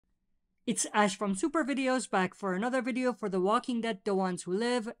It's Ash from SuperVideos back for another video for The Walking Dead: The Ones Who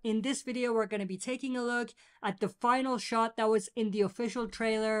Live. In this video, we're going to be taking a look at the final shot that was in the official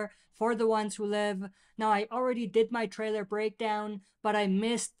trailer for The Ones Who Live. Now, I already did my trailer breakdown, but I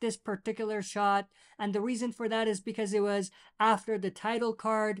missed this particular shot. And the reason for that is because it was after the title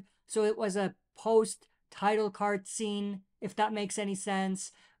card. So it was a post-title card scene, if that makes any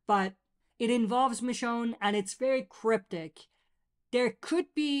sense. But it involves Michonne and it's very cryptic. There could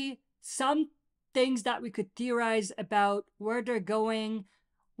be some things that we could theorize about where they're going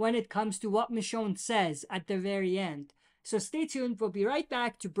when it comes to what Michonne says at the very end. So stay tuned, we'll be right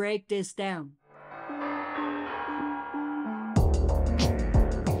back to break this down.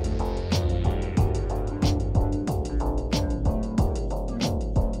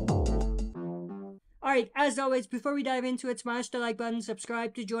 Alright, as always, before we dive into it, smash the like button,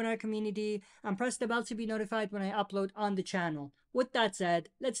 subscribe to join our community, and press the bell to be notified when I upload on the channel. With that said,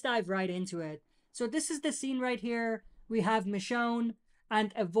 let's dive right into it. So this is the scene right here. We have Michonne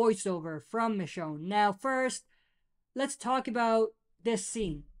and a voiceover from Michonne. Now first, let's talk about this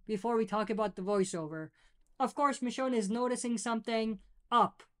scene before we talk about the voiceover. Of course, Michonne is noticing something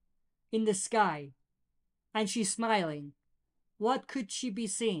up in the sky, and she's smiling. What could she be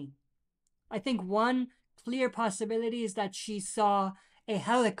seeing? I think one clear possibility is that she saw a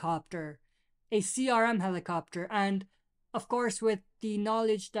helicopter, a CRM helicopter, and of course with the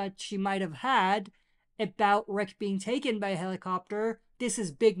knowledge that she might have had about Rick being taken by a helicopter, this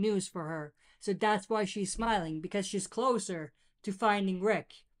is big news for her. So that's why she's smiling, because she's closer to finding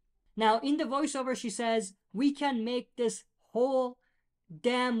Rick. Now in the voiceover she says, "We can make this whole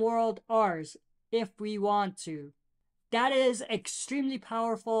damn world ours if we want to." That is extremely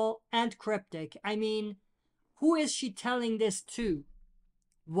powerful and cryptic. I mean, who is she telling this to?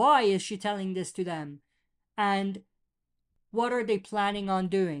 Why is she telling this to them? And what are they planning on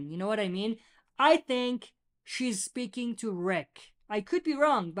doing? You know what I mean? I think she's speaking to Rick. I could be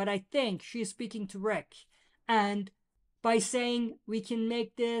wrong, but I think she's speaking to Rick. And by saying we can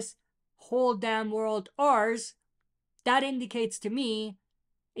make this whole damn world ours, that indicates to me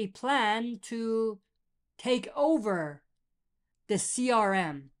a plan to take over the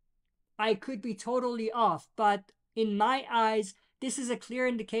CRM. I could be totally off, but in my eyes, this is a clear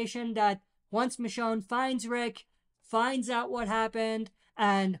indication that once Michonne finds Rick, finds out what happened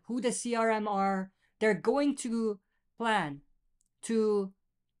and who the CRM are, they're going to plan to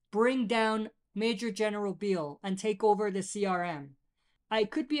bring down Major General Beale and take over the CRM. I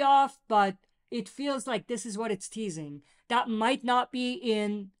could be off, but it feels like this is what it's teasing. That might not be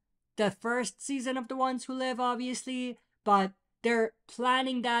in the first season of The Ones Who Live, obviously, but they're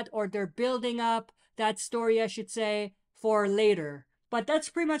planning that, or they're building up that story, I should say, for later. But that's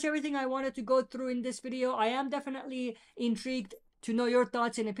pretty much everything I wanted to go through in this video. I am definitely intrigued to know your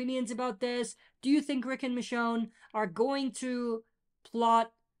thoughts and opinions about this. Do you think Rick and Michonne are going to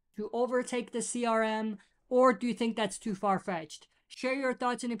plot to overtake the CRM, or do you think that's too far-fetched? Share your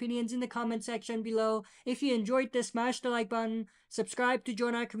thoughts and opinions in the comment section below. If you enjoyed this, smash the like button, subscribe to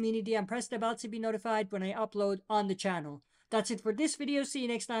join our community, and press the bell to be notified when I upload on the channel. That's it for this video. See you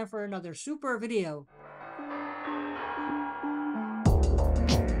next time for another super video.